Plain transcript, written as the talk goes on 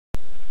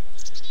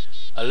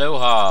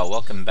Aloha,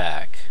 welcome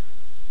back.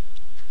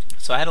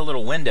 So I had a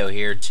little window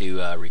here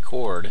to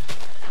record,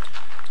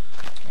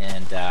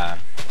 and I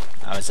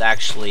was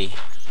actually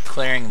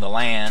clearing the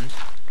land,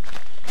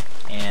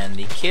 and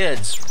the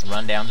kids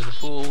run down to the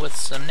pool with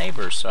some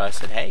neighbors. So I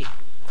said, hey,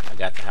 I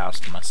got the house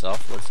to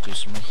myself, let's do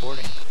some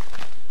recording.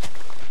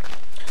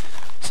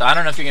 So I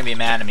don't know if you're going to be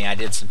mad at me. I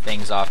did some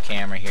things off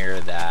camera here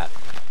that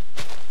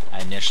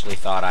I initially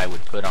thought I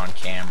would put on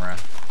camera,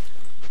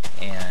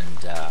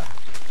 and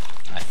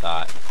I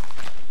thought,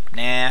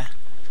 nah,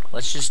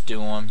 let's just do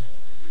them.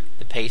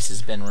 The pace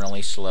has been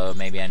really slow.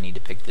 Maybe I need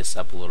to pick this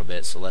up a little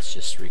bit, so let's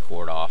just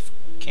record off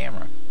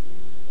camera.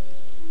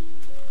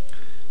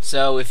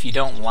 So if you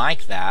don't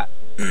like that,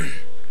 you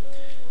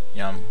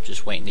know, I'm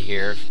just waiting to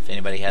hear if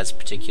anybody has a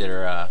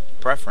particular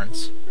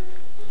preference.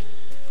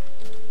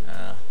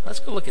 Let's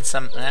go look at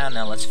some.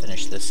 No, let's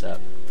finish this up.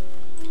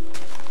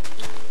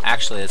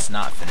 Actually, let's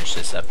not finish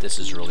this up. This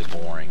is really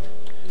boring.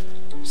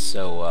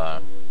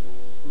 So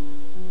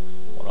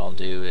what I'll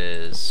do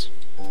is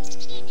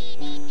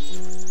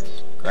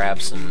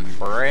grab some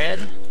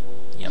bread,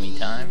 yummy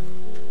time,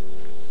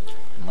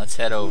 and let's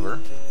head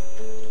over.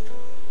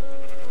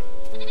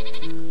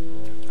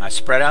 I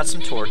spread out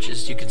some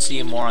torches. You can see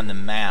them more on the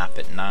map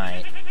at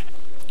night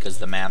because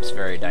the map's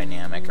very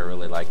dynamic. I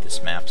really like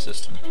this map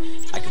system.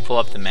 I can pull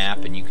up the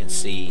map and you can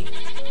see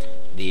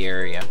the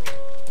area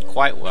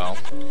quite well.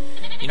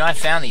 You know, I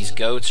found these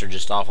goats are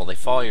just awful. They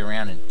follow you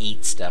around and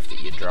eat stuff that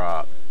you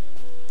drop.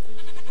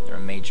 They're a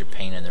major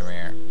pain in the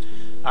rear.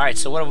 Alright,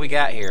 so what have we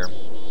got here?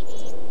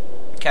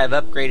 Okay, I've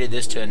upgraded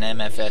this to an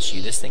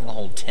MFSU. This thing will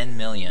hold 10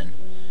 million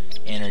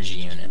energy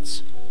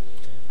units.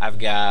 I've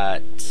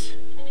got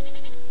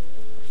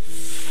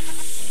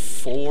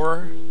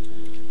 4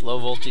 low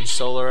voltage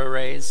solar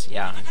arrays.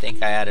 Yeah, I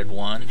think I added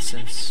one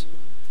since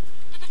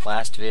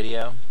last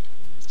video.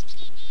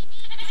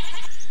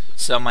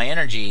 So my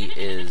energy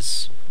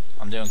is,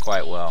 I'm doing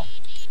quite well.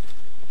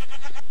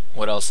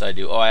 What else did I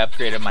do? Oh, I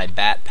upgraded my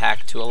bat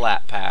pack to a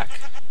lat pack.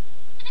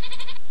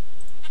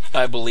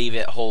 I believe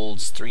it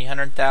holds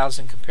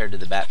 300,000 compared to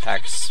the bat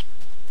pack's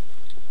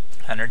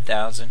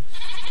 100,000.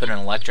 Put an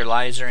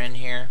electrolyzer in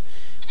here.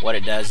 What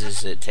it does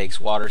is it takes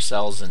water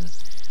cells, and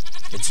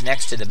it's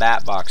next to the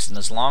bat box, and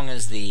as long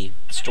as the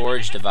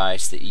storage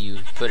device that you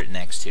put it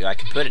next to, I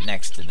could put it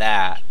next to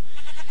that,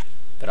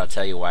 but I'll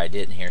tell you why I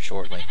didn't here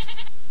shortly.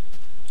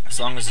 As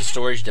long as the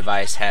storage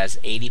device has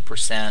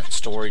 80%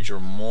 storage or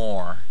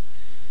more,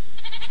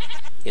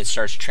 it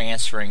starts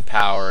transferring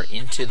power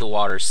into the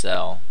water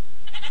cell.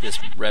 This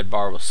red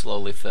bar will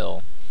slowly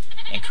fill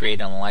and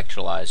create an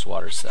electrolyzed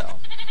water cell.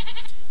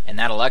 And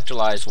that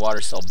electrolyzed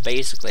water cell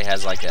basically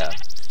has like a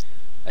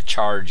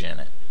charge in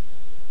it.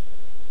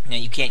 Now,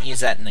 you can't use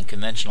that in the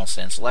conventional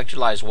sense.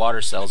 Electrolyzed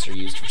water cells are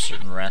used for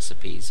certain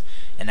recipes,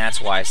 and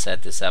that's why I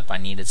set this up. I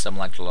needed some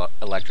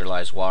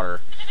electrolyzed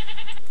water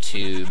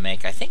to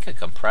make, I think, a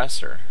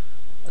compressor.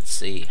 Let's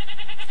see.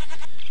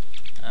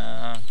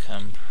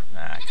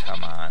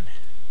 Come on.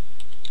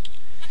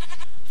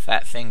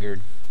 Fat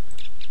fingered.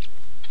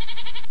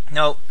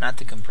 Nope, not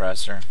the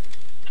compressor.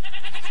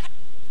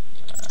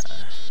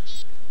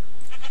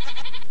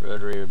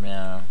 Rotary,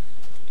 no.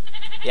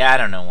 Yeah, I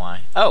don't know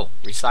why. Oh,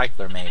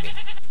 recycler maybe.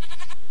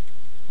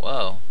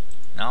 Whoa.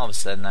 Now all of a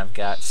sudden I've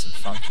got some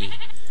funky...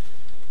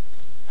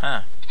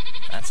 Huh.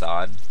 That's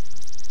odd.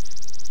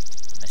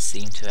 I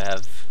seem to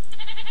have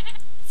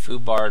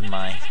foobarred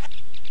my...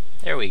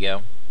 There we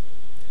go.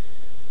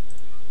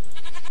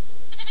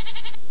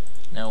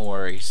 No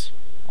worries.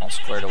 All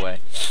squared away.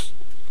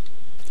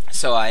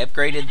 So I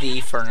upgraded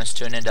the furnace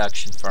to an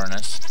induction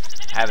furnace.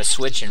 I have a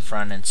switch in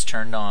front and it's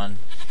turned on.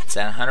 It's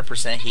at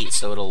 100% heat,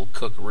 so it'll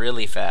cook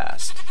really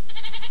fast.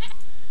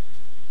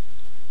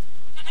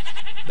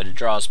 But it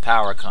draws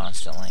power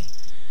constantly.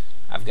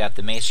 I've got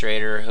the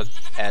macerator hooked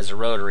as a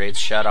rotary. It's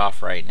shut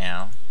off right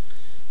now.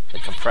 The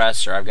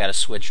compressor, I've got a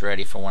switch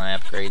ready for when I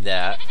upgrade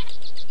that.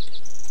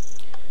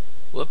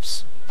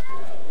 Whoops.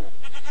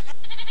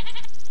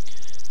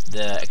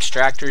 The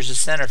extractor is a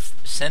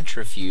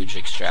centrifuge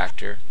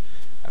extractor.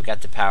 I've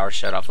got the power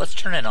shut off. Let's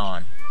turn it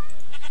on.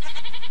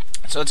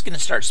 So it's going to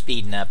start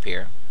speeding up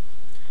here.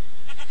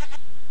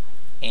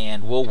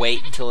 And we'll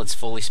wait until it's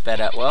fully sped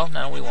up. Well,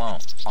 no, we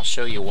won't. I'll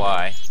show you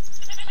why.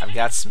 I've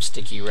got some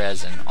sticky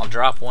resin. I'll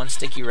drop one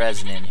sticky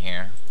resin in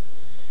here.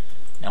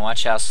 Now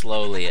watch how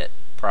slowly it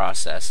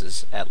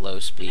processes at low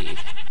speed.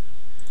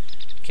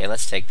 Okay,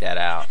 let's take that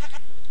out.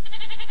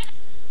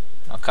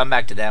 I'll come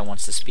back to that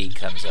once the speed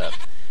comes up.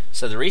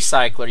 So the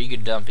recycler, you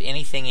can dump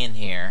anything in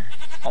here,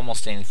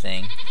 almost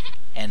anything,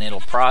 and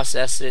it'll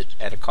process it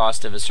at a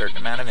cost of a certain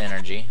amount of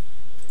energy.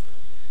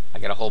 I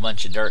got a whole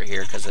bunch of dirt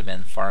here because I've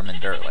been farming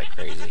dirt like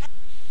crazy.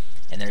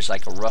 And there's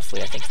like a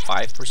roughly, I think,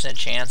 5%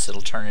 chance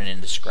it'll turn it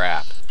into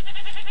scrap.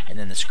 And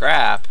then the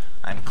scrap,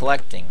 I'm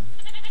collecting.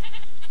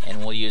 And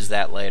we'll use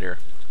that later.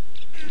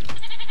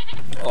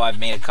 Oh, I've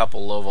made a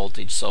couple low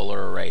voltage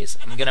solar arrays.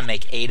 I'm going to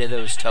make 8 of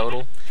those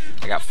total.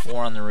 I got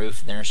 4 on the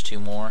roof, and there's 2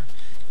 more.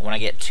 And when I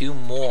get 2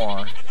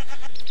 more,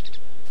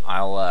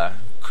 I'll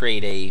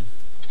create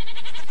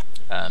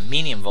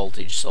medium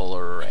voltage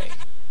solar array.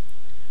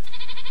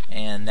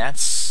 And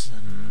that's,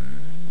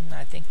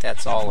 I think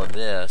that's all of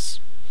this.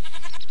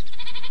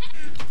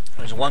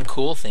 There's one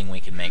cool thing we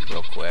can make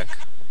real quick.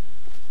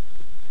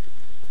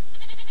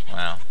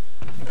 Wow.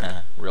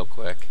 Real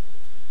quick.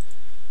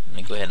 Let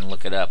me go ahead and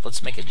look it up.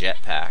 Let's make a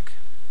jetpack.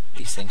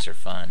 These things are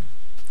fun.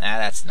 Ah,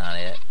 that's not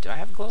it. Do I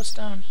have a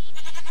glowstone?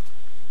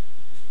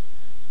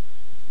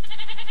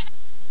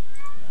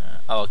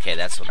 Oh, okay,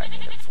 that's what I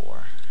need it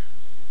for.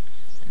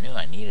 I knew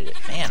I needed it.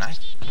 Man,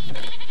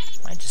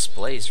 my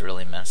display's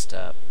really messed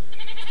up.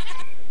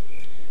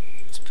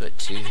 Let's put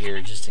 2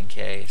 here just in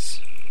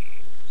case.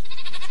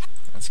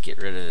 Let's get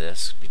rid of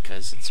this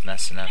because it's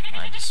messing up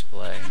my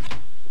display.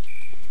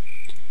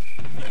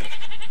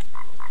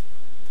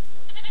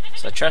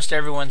 So I trust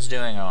everyone's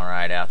doing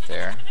alright out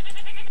there.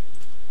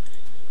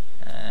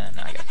 And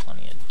I got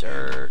plenty of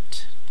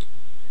dirt.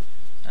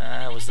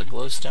 Was the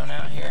glowstone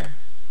out here?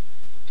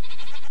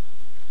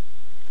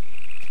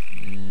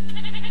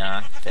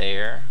 Not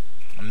there.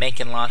 I'm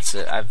making lots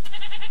of... I've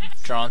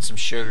drawn some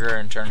sugar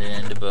and turned it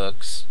into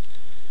books.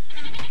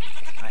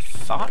 I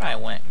thought I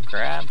went and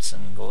grabbed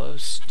some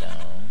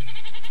glowstone.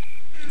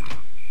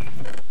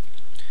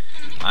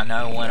 I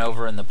know I went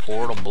over and the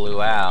portal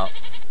blew out.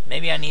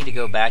 Maybe I need to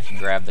go back and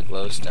grab the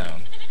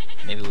glowstone.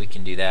 Maybe we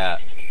can do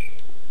that.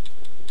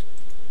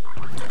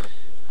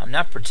 I'm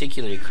not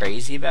particularly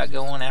crazy about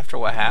going after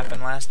what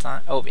happened last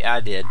time. Oh, yeah, I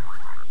did.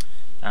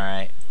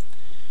 Alright.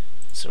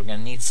 So we're going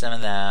to need some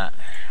of that.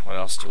 What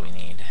else do we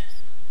need?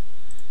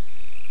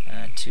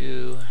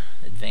 2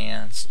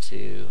 advanced,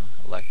 2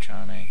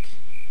 electronic.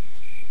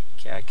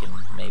 Okay,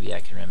 maybe I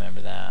can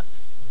remember that.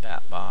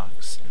 Bat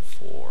box and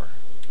 4.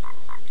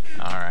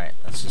 Alright,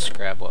 let's just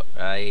grab what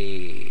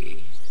 1,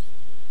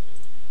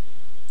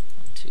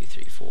 2,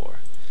 3, 4.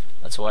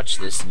 Let's watch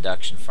this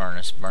induction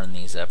furnace burn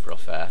these up real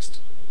fast.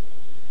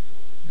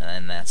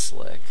 And that's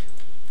slick.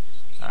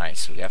 Alright,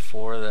 so we got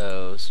 4 of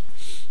those.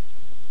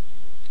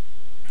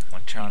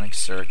 Electronic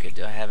circuit.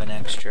 Do I have an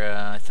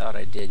extra? I thought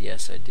I did.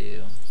 Yes, I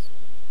do.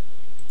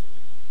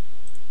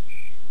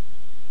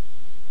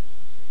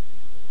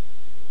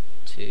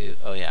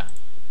 Oh yeah.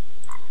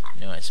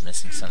 Knew I was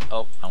missing some.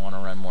 Oh, I want to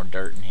run more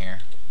dirt in here.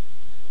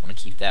 I want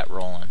to keep that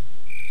rolling.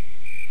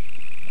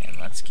 And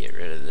let's get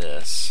rid of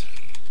this.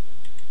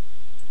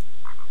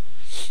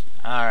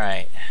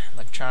 Alright.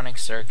 Electronic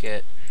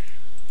circuit.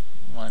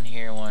 1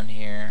 here, 1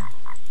 here.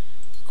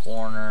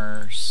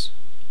 Corners.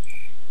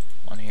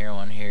 1 here,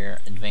 1 here.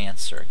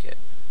 Advanced circuit.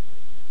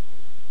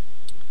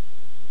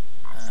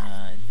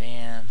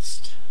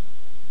 Advanced.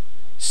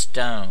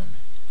 Stone.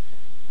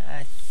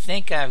 I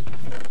think I've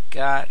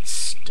got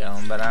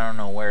stone, but I don't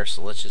know where,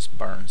 so let's just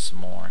burn some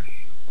more.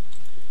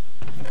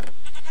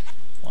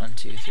 1,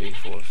 2, 3,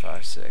 4,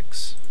 5,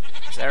 6.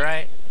 Is that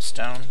right?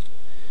 Stone?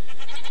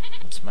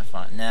 What's my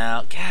font?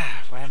 Now, God,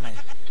 why am I...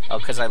 Oh,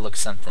 because I looked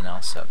something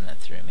else up and it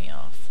threw me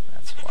off.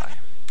 That's why.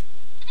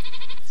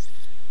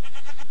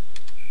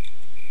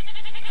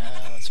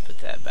 Let's put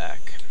that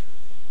back.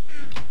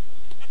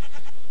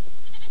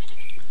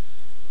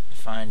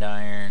 Refined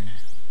iron.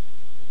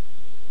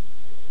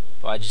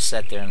 Well, I just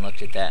sat there and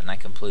looked at that and I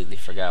completely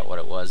forgot what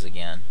it was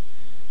again.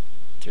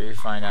 3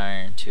 refined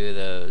iron, 2 of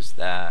those,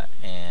 that,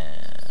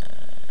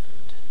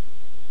 and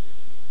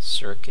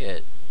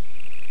circuit.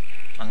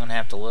 I'm gonna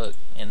have to look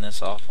in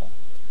this awful.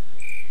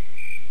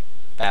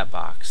 Bat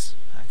box.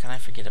 How can I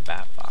forget a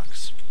bat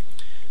box?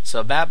 So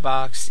a bat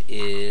box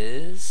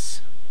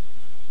is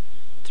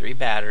 3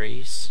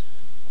 batteries,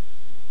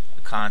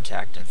 a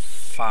contact, and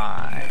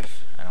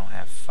 5. I don't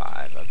have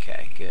 5.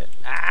 Okay, good.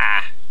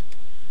 Ah!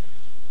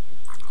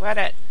 Quit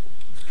it!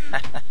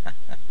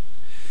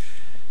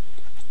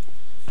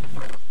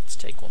 Let's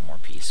take one more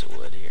piece of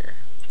wood here.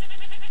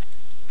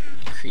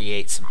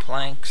 Create some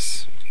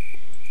planks.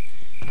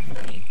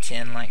 Need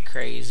tin like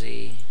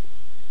crazy.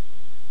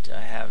 Do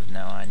I have...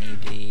 No, I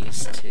need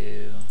these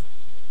too.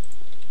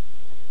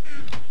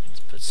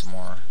 Let's put some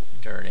more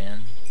dirt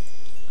in.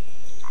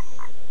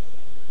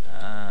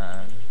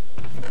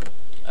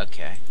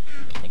 Okay,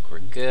 I think we're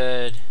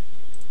good.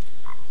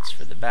 It's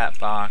for the bat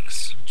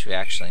box, which we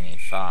actually need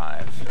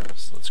 5.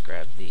 So let's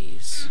grab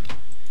these.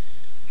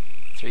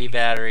 3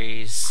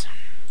 batteries.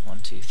 1,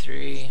 2,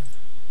 3.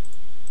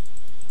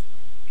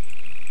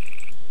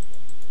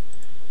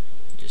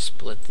 Just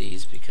split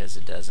these because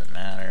it doesn't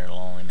matter. It'll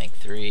only make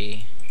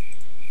 3.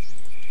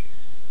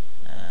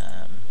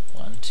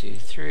 1, 2,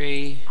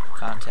 3.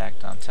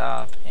 Contact on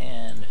top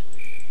and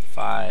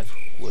 5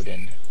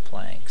 wooden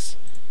planks.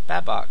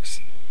 Bat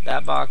box.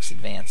 Bat box,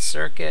 advanced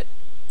circuit,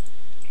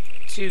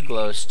 2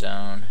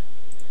 glowstone,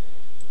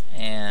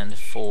 and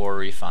 4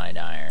 refined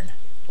iron.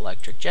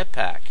 Electric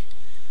jetpack.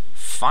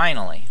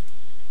 Finally.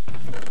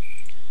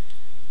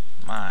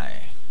 My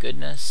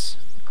goodness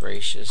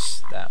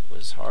gracious, that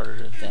was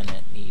harder than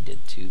it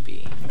needed to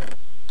be.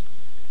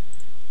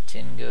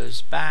 Tin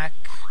goes back.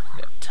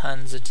 Got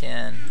tons of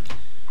tin.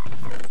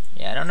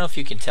 Yeah, I don't know if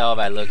you can tell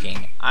by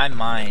looking. I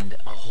mined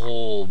a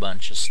whole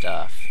bunch of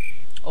stuff.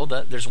 Oh,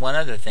 there's one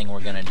other thing we're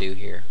going to do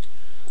here.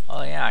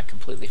 Oh yeah, I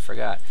completely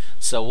forgot.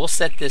 So we'll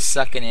set this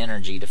sucking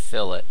energy to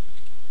fill it.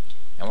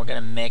 And we're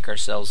going to make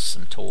ourselves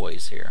some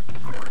toys here.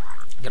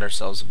 Get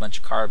ourselves a bunch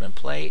of carbon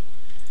plate,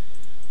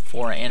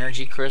 4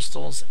 energy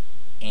crystals,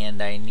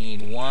 and I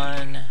need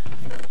 1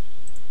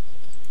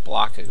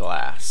 block of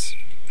glass.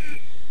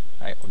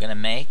 Alright, we're going to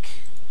make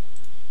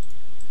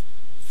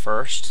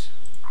first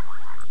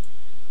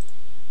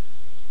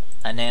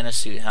a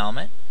nanosuit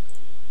helmet,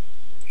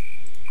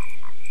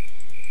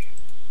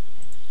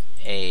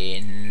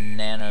 a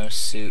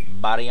nanosuit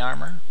body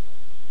armor,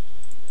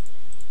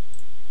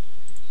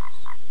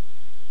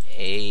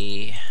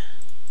 a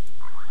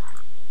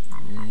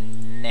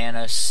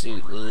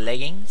nanosuit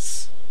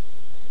leggings,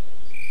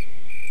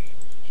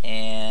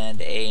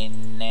 and a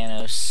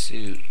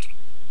nanosuit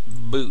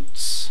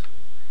boots.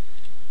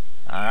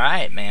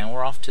 Alright, man,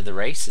 we're off to the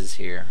races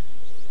here.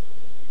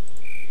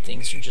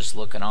 Things are just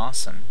looking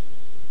awesome.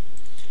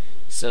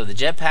 So the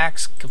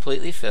jetpack's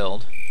completely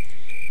filled.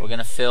 We're going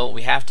to fill,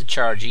 we have to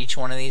charge each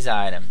one of these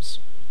items.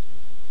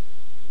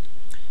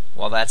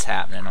 While that's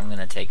happening, I'm going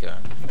to take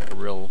a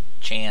real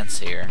chance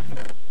here.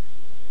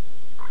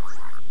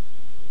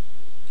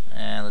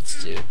 And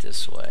let's do it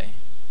this way.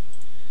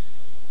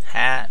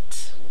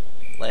 Hat,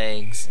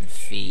 legs, and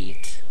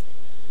feet.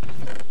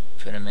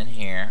 Put them in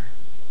here.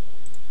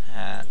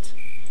 Hat,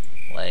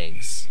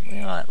 legs.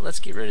 You know what? Let's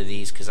get rid of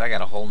these because I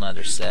got a whole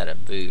nother set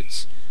of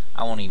boots.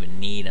 I won't even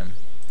need them.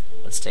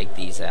 Let's take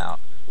these out.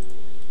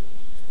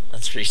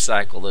 Let's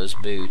recycle those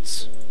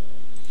boots.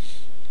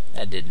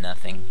 That did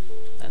nothing.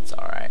 That's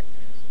alright.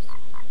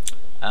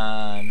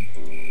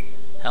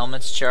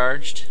 Helmet's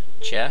charged.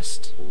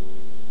 Chest.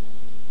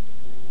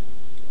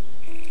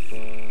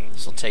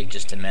 This will take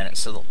just a minute.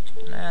 So,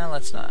 nah,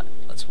 let's not.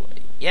 Let's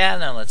wait. Yeah,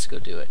 no, let's go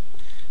do it.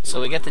 So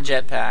we got the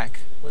jetpack.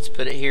 Let's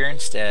put it here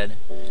instead.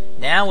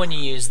 Now when you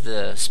use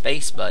the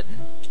space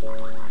button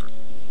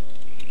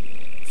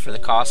for the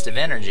cost of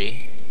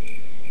energy,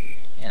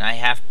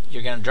 and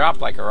you're going to drop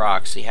like a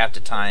rock, so you have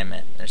to time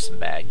it. There's some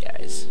bad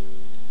guys.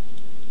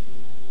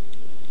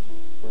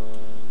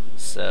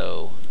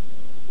 So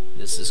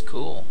this is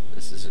cool.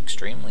 This is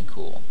extremely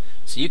cool.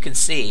 So you can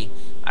see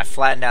I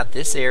flattened out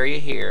this area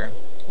here.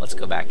 Let's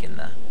go back in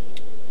the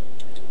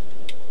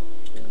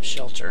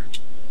shelter.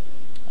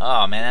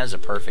 Oh man, that was a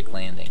perfect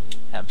landing.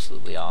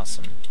 Absolutely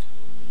awesome.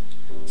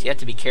 So you have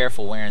to be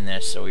careful wearing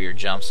this so your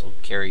jumps will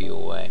carry you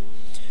away.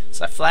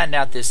 So I flattened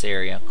out this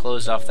area,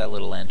 closed off that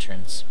little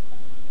entrance.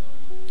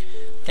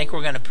 I think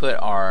we're going to put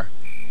our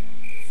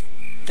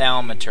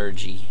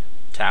thaumaturgy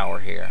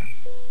tower here.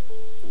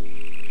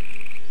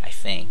 I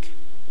think.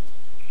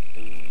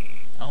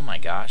 Oh my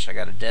gosh, I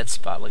got a dead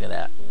spot. Look at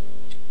that.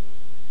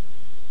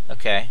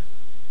 Okay.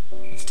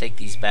 Let's take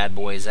these bad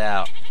boys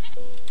out.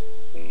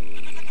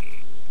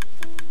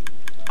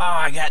 Oh,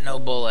 I got no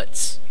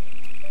bullets.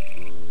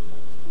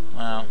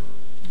 Well,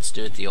 let's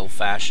do it the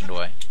old-fashioned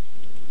way.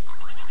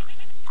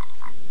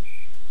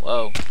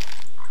 Whoa.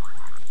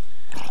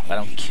 If I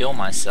don't kill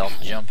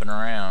myself jumping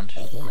around.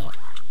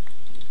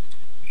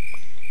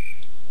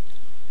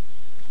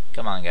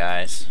 Come on,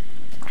 guys.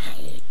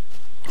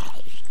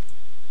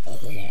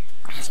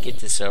 Let's get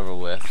this over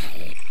with.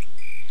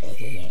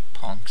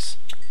 Punks.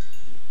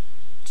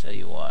 Tell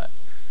you what.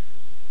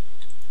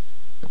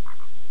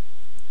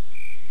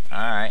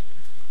 Alright.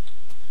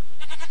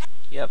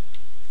 Yep.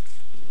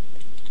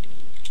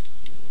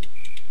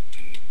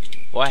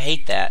 Well, I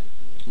hate that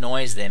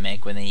noise they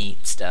make when they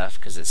eat stuff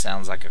because it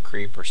sounds like a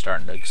creeper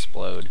starting to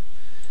explode.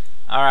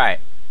 Alright.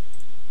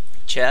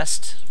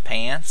 Chest,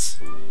 pants.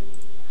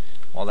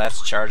 While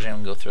that's charging,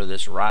 I'm going to go throw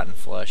this rotten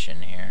flush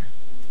in here.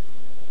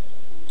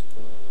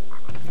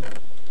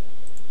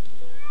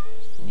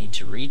 Need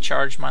to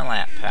recharge my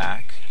lap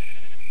pack.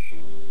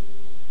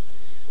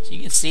 So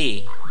you can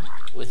see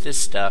with this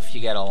stuff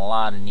you got a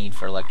lot of need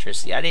for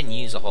electricity. I didn't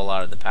use a whole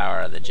lot of the power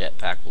out of the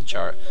jetpack.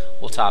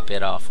 We'll top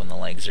it off when the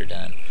legs are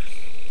done.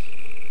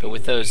 But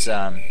with those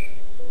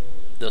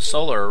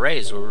solar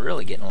arrays, we're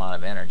really getting a lot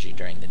of energy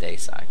during the day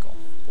cycle.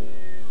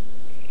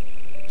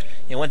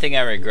 And one thing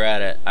I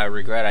regret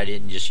I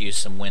didn't just use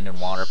some wind and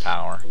water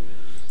power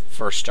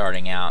first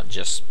starting out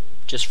just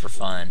for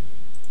fun.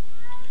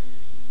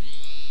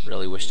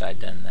 Really wished I'd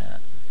done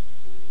that.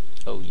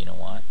 Oh, you know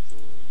what?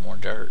 More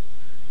dirt.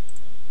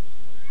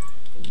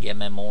 Give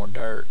me more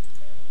dirt.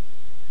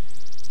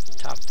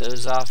 Top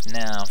those off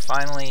now.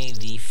 Finally,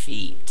 the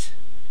feet.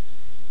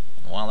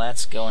 And while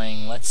that's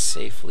going, let's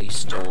safely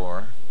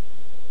store.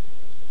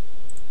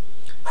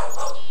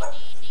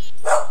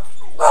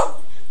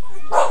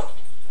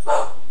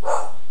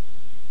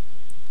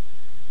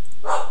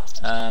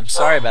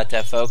 Sorry about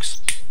that,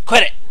 folks.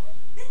 Quit it!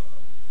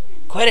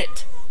 Quit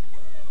it!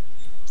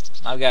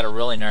 I've got a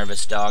really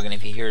nervous dog, and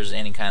if he hears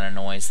any kind of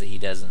noise that he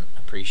doesn't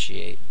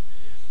appreciate,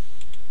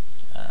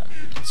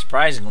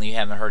 surprisingly, you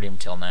haven't heard him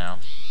till now.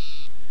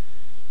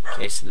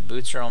 Okay, so the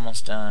boots are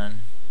almost done.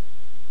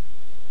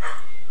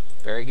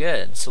 Very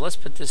good. So let's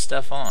put this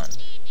stuff on.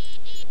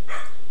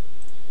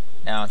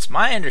 Now, it's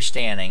my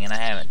understanding, and I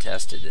haven't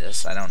tested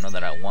this, I don't know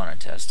that I want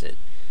to test it,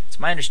 It's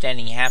my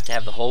understanding you have to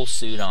have the whole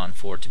suit on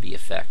for it to be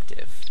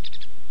effective.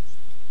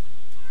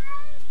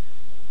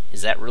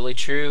 Is that really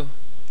true?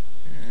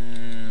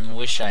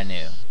 Wish I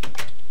knew.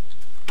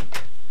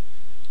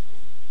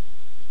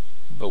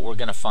 But we're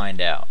going to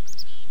find out.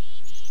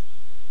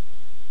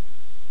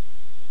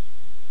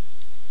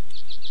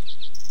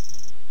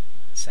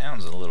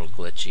 Sounds a little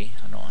glitchy.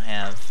 I don't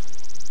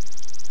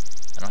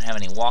have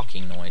any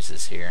walking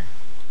noises here.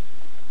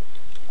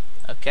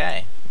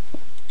 Okay.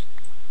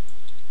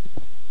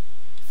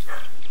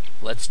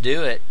 Let's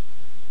do it.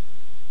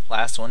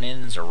 Last one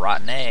in is a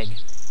rotten egg.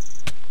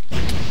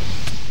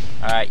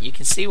 Alright, you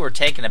can see we're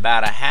taking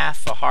about a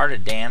half a heart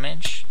of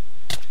damage.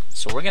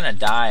 So we're gonna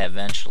die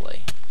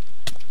eventually.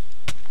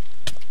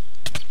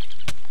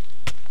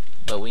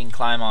 But we can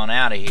climb on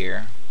out of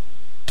here.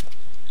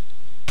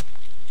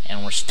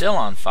 And we're still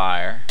on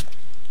fire.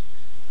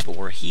 But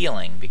we're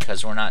healing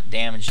because we're not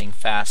damaging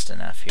fast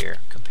enough here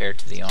compared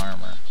to the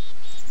armor.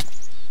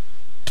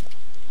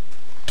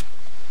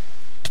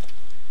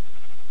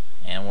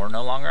 And we're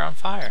no longer on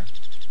fire.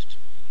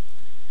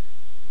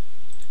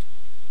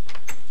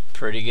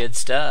 Pretty good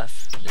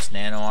stuff. This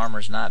nano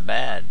armor's not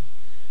bad.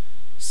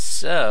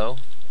 So,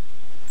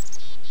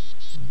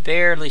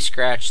 barely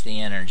scratched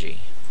the energy.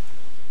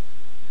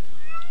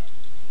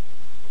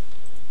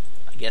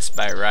 I guess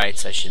by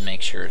rights I should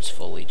make sure it's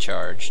fully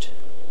charged.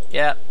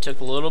 Yep, took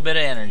a little bit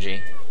of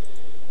energy.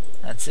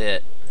 That's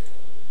it.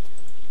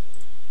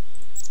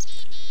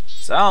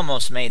 So I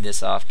almost made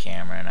this off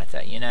camera, and I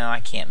thought, you know, I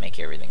can't make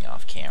everything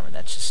off camera.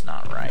 That's just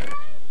not right.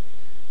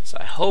 So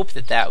I hope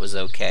that that was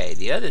okay.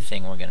 The other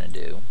thing we're going to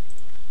do,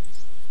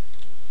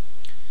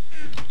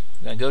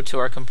 we're going to go to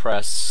our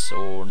compress,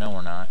 or no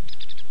we're not.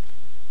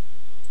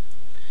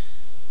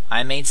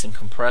 I made some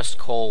compressed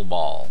coal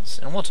balls,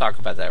 and we'll talk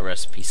about that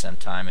recipe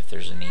sometime if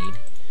there's a need.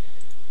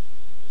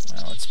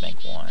 Well, let's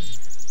make one.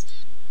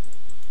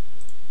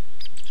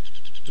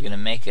 We're going to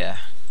make a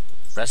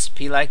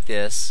recipe like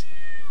this.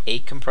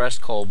 8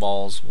 compressed coal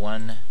balls,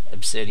 1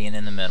 obsidian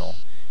in the middle.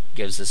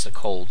 Gives us a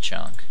coal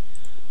chunk.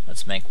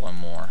 Let's make one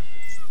more,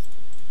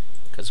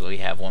 because we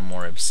have one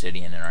more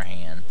obsidian in our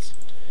hands.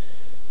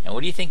 And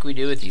what do you think we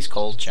do with these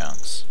coal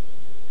chunks?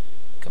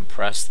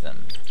 Compress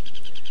them.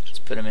 Let's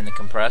put them in the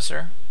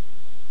compressor,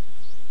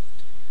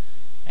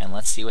 and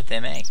let's see what they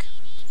make.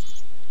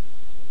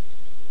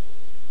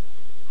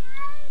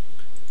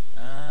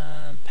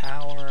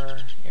 Power,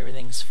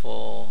 everything's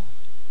full.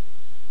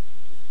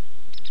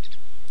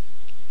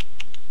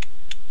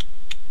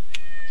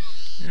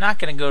 I'm not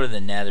going to go to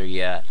the nether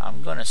yet.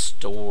 I'm going to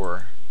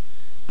store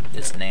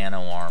this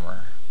nano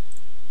armor.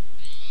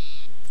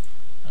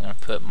 I'm going to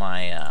put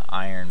my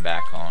iron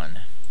back on.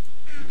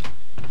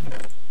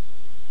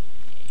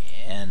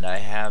 And I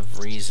have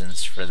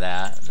reasons for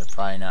that. They're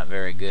probably not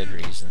very good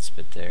reasons,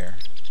 but they're...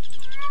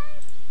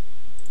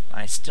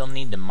 I still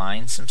need to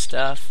mine some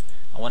stuff.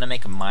 I want to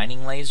make a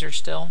mining laser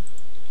still.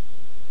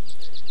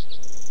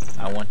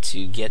 I want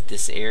to get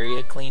this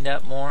area cleaned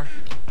up more.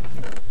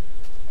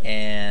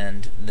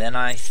 And then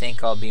I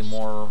think I'll be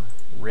more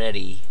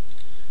ready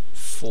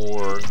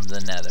for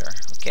the nether.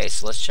 Okay,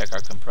 so let's check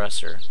our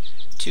compressor.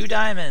 2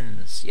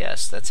 diamonds!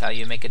 Yes, that's how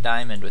you make a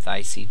diamond with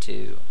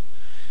IC2.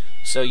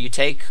 So you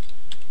take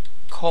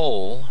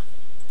coal,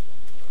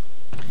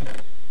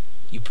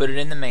 you put it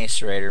in the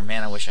macerator.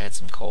 Man, I wish I had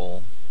some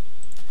coal.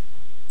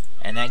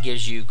 And that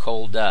gives you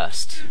coal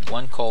dust.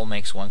 1 coal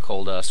makes 1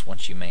 coal dust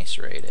once you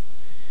macerate it.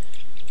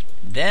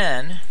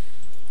 Then,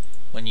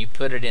 when you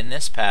put it in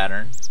this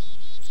pattern,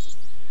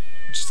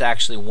 which is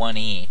actually 1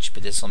 each,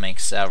 but this will make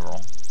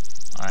several.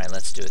 Alright,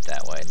 let's do it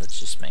that way. Let's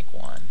just make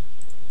 1.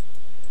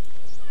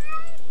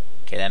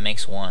 Okay, that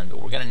makes 1,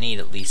 but we're going to need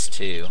at least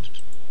 2.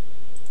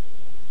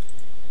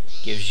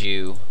 Gives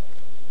you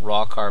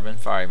raw carbon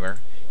fiber.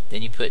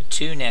 Then you put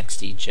 2 next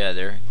to each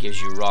other,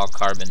 gives you raw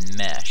carbon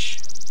mesh.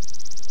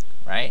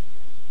 Right?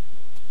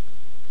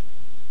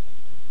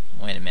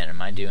 Wait a minute,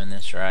 am I doing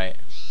this right?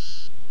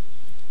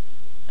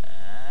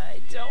 I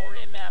don't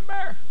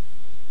remember.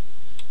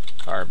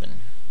 Carbon.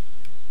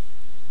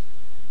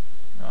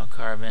 Raw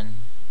carbon.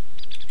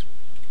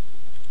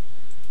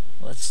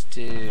 Let's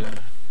do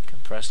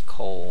compressed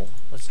coal.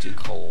 Let's do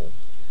coal.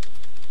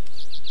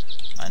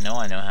 I know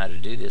how to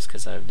do this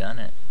because I've done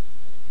it.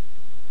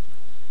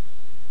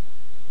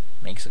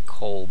 Makes a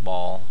coal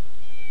ball.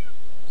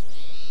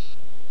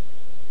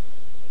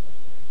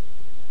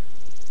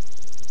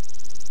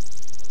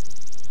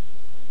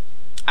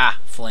 Ah,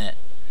 flint.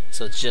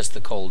 So it's just the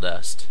coal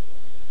dust.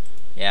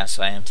 Yeah,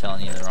 so I am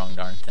telling you the wrong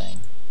darn thing.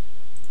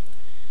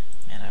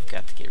 Man, I've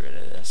got to get rid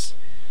of this.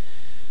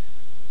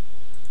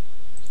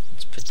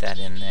 Let's put that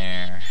in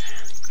there.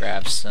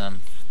 Grab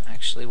some.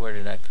 Actually, where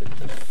did I put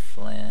the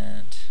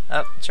flint?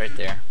 Oh, it's right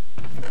there.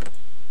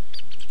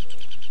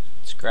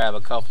 Let's grab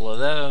a couple of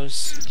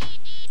those.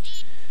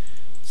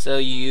 So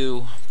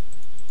you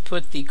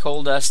put the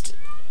coal dust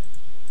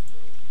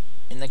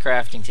in the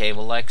crafting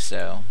table like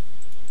so.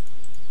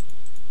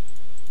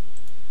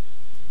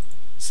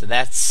 So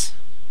that's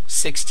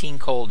 16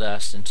 coal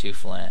dust and 2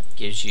 flint.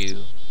 Gives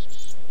you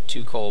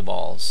 2 coal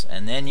balls,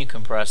 and then you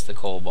compress the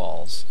coal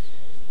balls,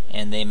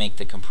 and they make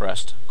the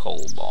compressed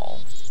coal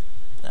ball.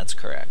 That's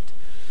correct.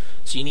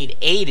 So you need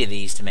 8 of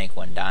these to make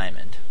 1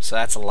 diamond. So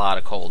that's a lot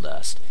of coal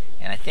dust.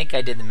 And I think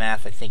I did the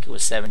math. I think it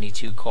was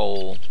 72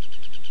 coal.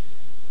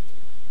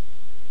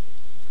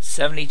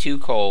 72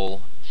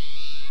 coal,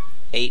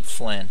 8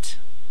 flint,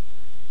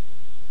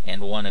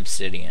 and 1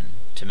 obsidian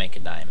to make a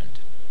diamond.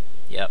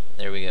 Yep,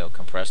 there we go.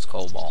 Compressed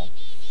coal ball.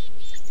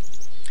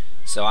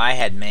 So I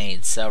had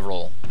made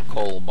several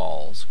coal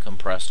balls,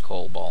 compressed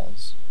coal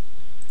balls,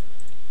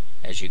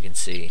 as you can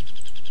see.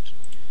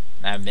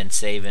 And I've been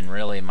saving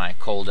really my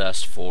coal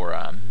dust for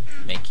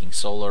making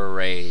solar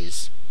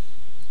arrays,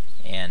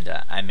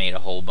 and I made a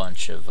whole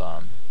bunch of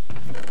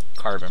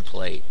carbon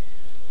plate.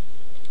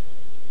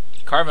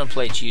 Carbon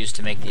plate's used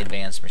to make the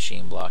advanced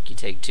machine block. You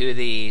take 2 of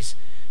these,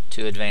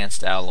 2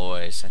 advanced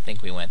alloys. I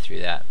think we went through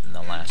that in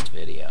the last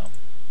video.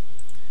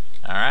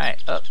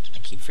 Alright, I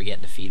keep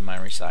forgetting to feed my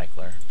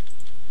recycler.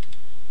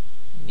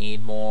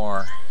 Need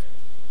more.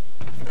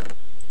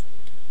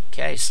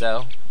 Okay,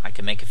 so I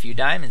can make a few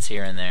diamonds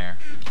here and there.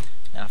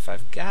 Now if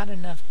I've got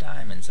enough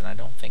diamonds, and I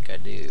don't think I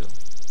do.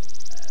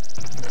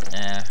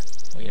 Nah,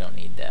 we don't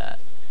need that.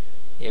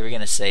 Yeah, we're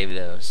going to save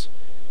those.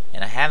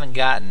 And I haven't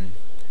gotten...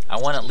 I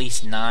want at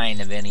least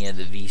 9 of any of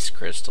the V's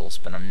crystals,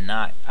 but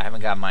I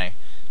haven't got my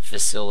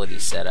facility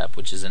set up,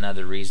 which is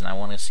another reason I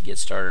want us to get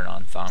started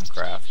on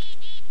Thaumcraft.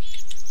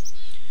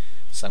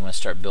 So I'm going to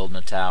start building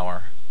a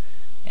tower.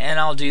 And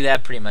I'll do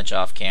that pretty much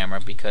off camera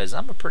because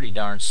I'm a pretty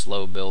darn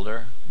slow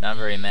builder, not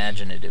very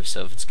imaginative,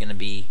 so if it's going to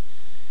be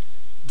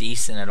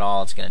decent at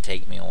all, it's going to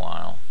take me a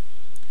while.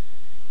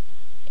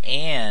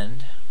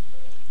 And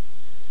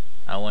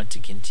I want to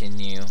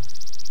continue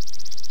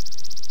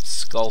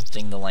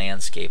sculpting the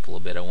landscape a little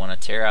bit. I want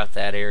to tear out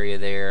that area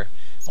there.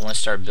 I want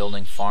to start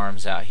building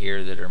farms out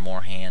here that are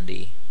more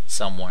handy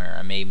somewhere.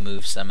 I may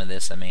move some of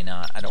this, I may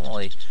not. I don't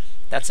really...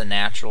 That's a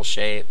natural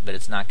shape, but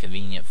it's not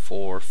convenient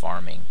for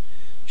farming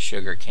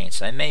sugar cane.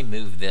 So I may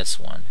move this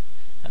one.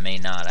 I may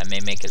not. I may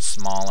make it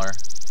smaller.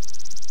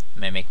 I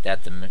may make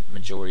that the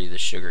majority of the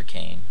sugar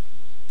cane.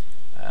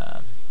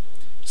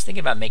 Just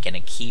thinking about making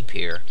a keep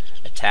here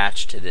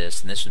attached to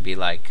this, and this would be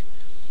like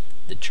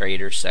the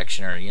trader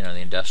section, or the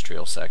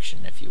industrial section,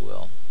 if you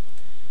will.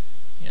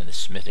 The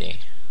smithy.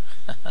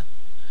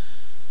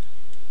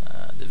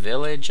 The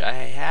village, I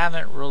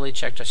haven't really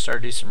checked. I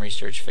started to do some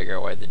research to figure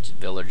out why the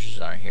villagers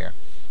aren't here.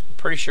 I'm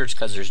pretty sure it's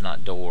because there's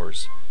not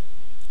doors.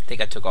 I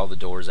think I took all the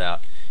doors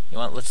out. You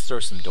know what? Let's throw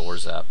some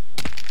doors up.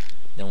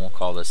 Then we'll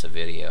call this a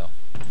video.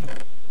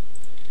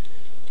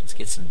 Let's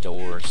get some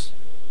doors.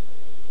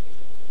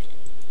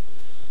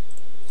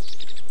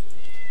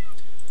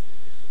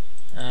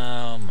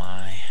 Oh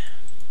my.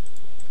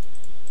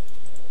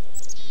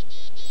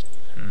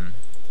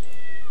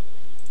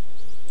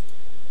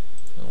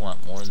 We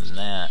want more than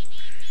that.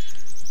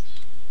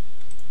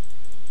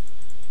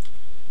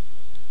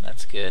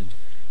 That's good.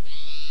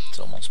 It's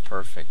almost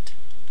perfect.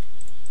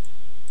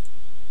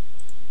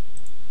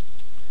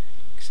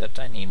 Except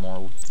I need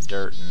more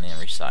dirt in the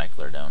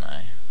recycler, don't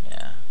I?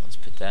 Yeah, let's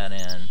put that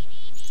in.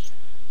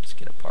 Let's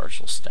get a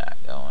partial stack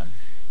going.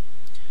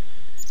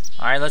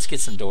 Alright, let's get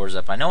some doors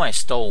up. I know I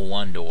stole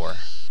 1 door.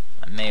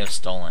 I may have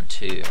stolen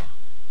 2.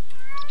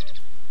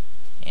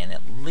 And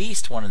at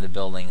least one of the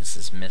buildings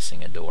is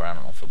missing a door. I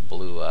don't know if it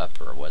blew up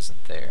or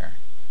wasn't there.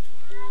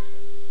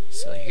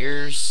 So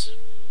here's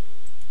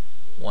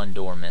 1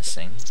 door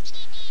missing.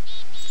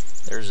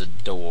 There's a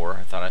door.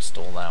 I thought I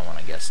stole that one.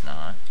 I guess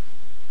not.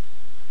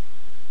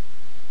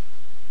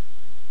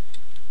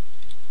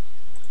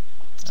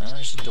 Well,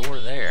 there's a door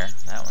there.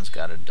 That one's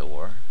got a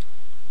door.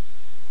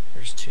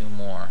 There's 2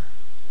 more.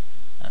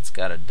 That's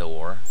got a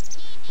door.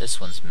 This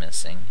one's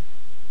missing.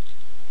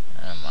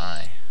 Oh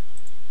my.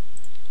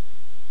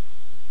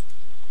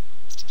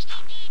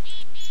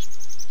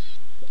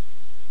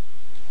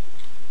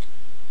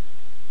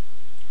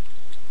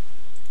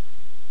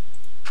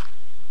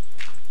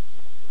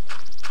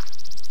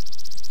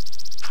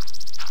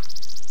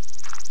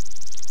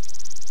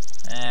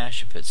 I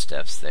should put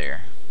steps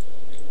there.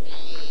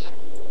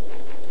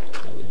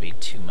 That would be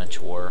too much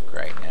work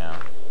right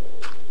now.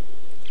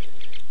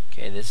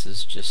 Okay, this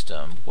is just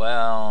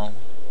well,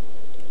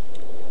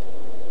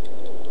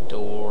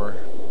 door.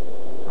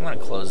 I'm gonna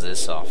close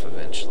this off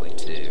eventually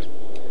too.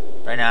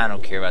 Right now I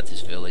don't care about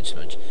this village so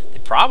much. They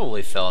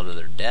probably fell to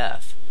their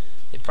death.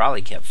 They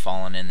probably kept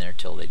falling in there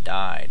till they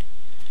died.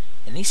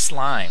 And these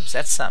slimes,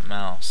 that's something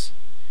else.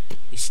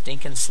 These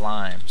stinking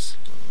slimes.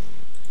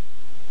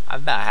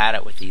 I've about had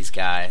it with these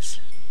guys.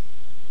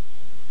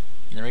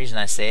 And the reason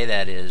I say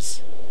that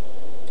is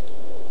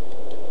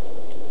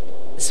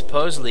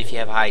supposedly if you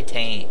have high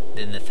taint,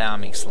 then the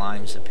thaumic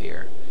slimes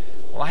appear.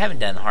 Well, I haven't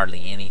done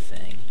hardly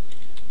anything.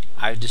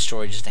 I've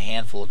destroyed just a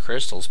handful of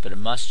crystals, but it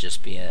must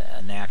just be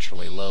a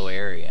naturally low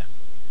area.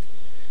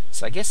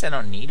 So I guess I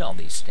don't need all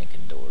these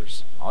stinking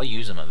doors. I'll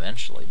use them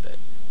eventually, but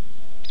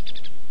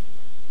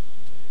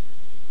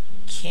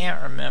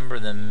can't remember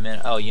the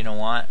minute. Oh, you know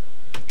what?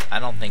 I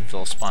don't think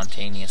they'll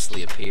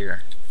spontaneously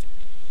appear.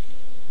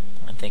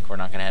 I think we're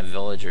not going to have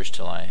villagers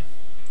till I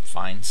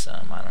find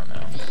some. I don't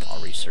know.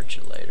 I'll research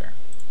it later.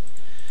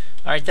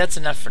 Alright, that's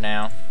enough for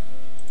now.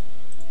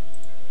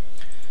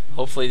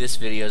 Hopefully this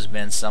video has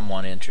been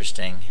somewhat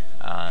interesting.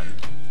 A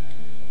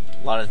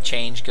lot of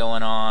change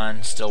going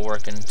on, still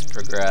working to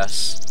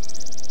progress.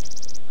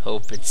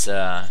 Hope it's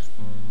to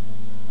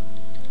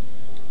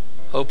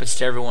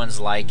everyone's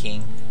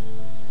liking.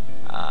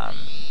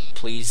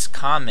 Please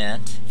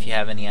comment if you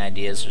have any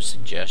ideas or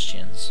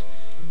suggestions,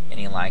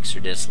 any likes or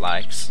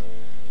dislikes.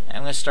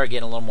 I'm going to start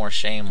getting a little more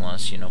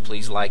shameless, you know,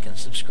 please like and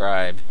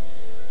subscribe.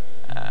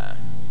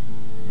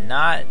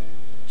 Not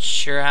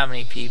sure how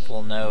many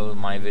people know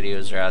my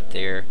videos are out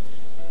there.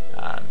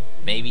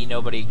 Maybe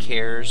nobody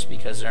cares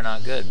because they're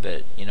not good,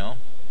 but, you know,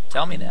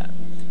 tell me that.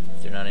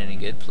 If they're not any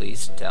good,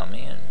 please tell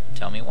me and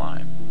tell me why,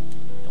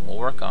 and we'll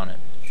work on it.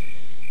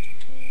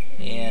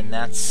 And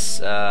that's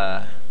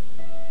the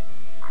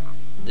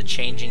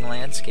changing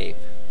landscape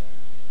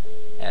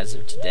as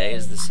of today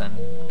as the sun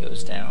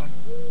goes down.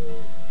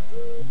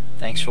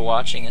 Thanks for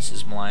watching. This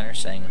is Maliner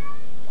saying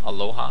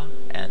aloha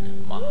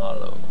and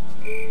mahalo.